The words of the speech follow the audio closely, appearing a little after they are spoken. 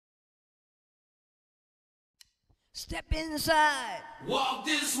Step inside. Walk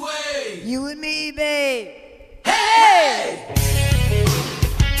this way. You and me, babe. Hey!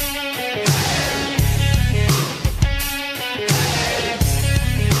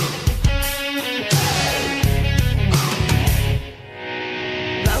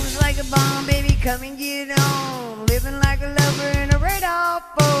 Love's like a bomb, baby, come and get it on. Living like a lover in a radar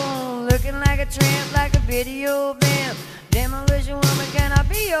phone. Looking like a tramp, like a video vamp. Demolition woman, can I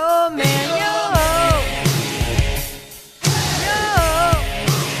be your man? Yo!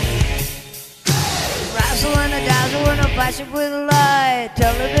 Razzle and a dazzle and a flash it with a light.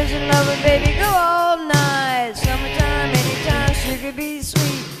 Television lover, baby, go all night. Summertime, anytime, sugar be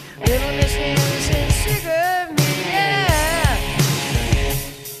sweet. Little Miss Innocent, sugar me, yeah.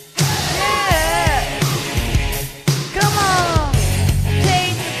 Yeah. Come on,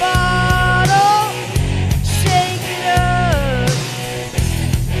 take the bottle, shake it up,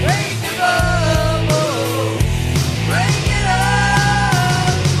 break the bubble, break it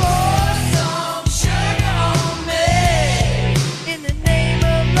up, pour some sugar on me. In the name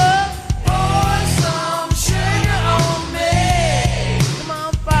of love, pour some sugar on me. Come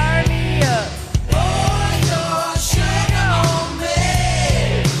on, fire me up, pour some sugar on me.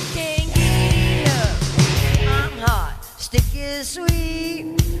 Can't get enough, I'm hot, sticky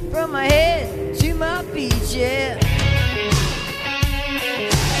sweet, from my head to my feet, yeah.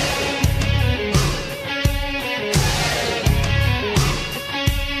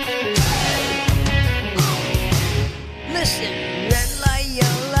 Listen, red light,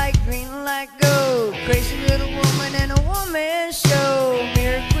 yellow light, green light, go. Crazy little woman in a woman show.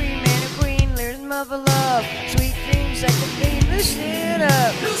 Mirror queen, man and queen, there's mother love. Sweet dreams, second theme, loosen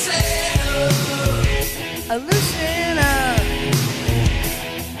up. Loosen up.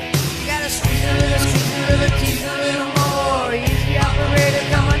 You gotta squeeze a little, tease a little more. Easy operator,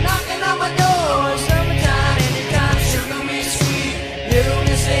 come on knocking on my door. Summertime, anytime, sugar me sweet. Little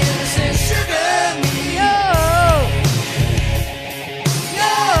Miss Innocent, sugar me, yo.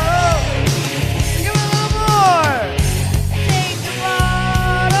 Yo, give me a little more. Take the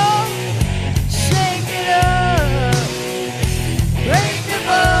bottle, shake it up, break the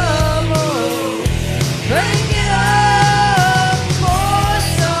bubble, break it up, pour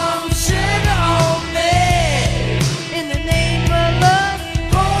some sugar on me. In the name of love,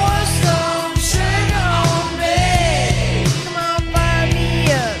 pour some sugar on me. Come on, fire me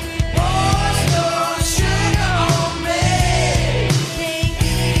up, pour some sugar on me. Can't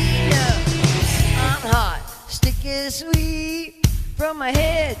get enough, I'm hot, sticky sweet, from my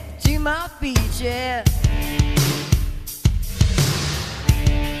head to my feet, yeah.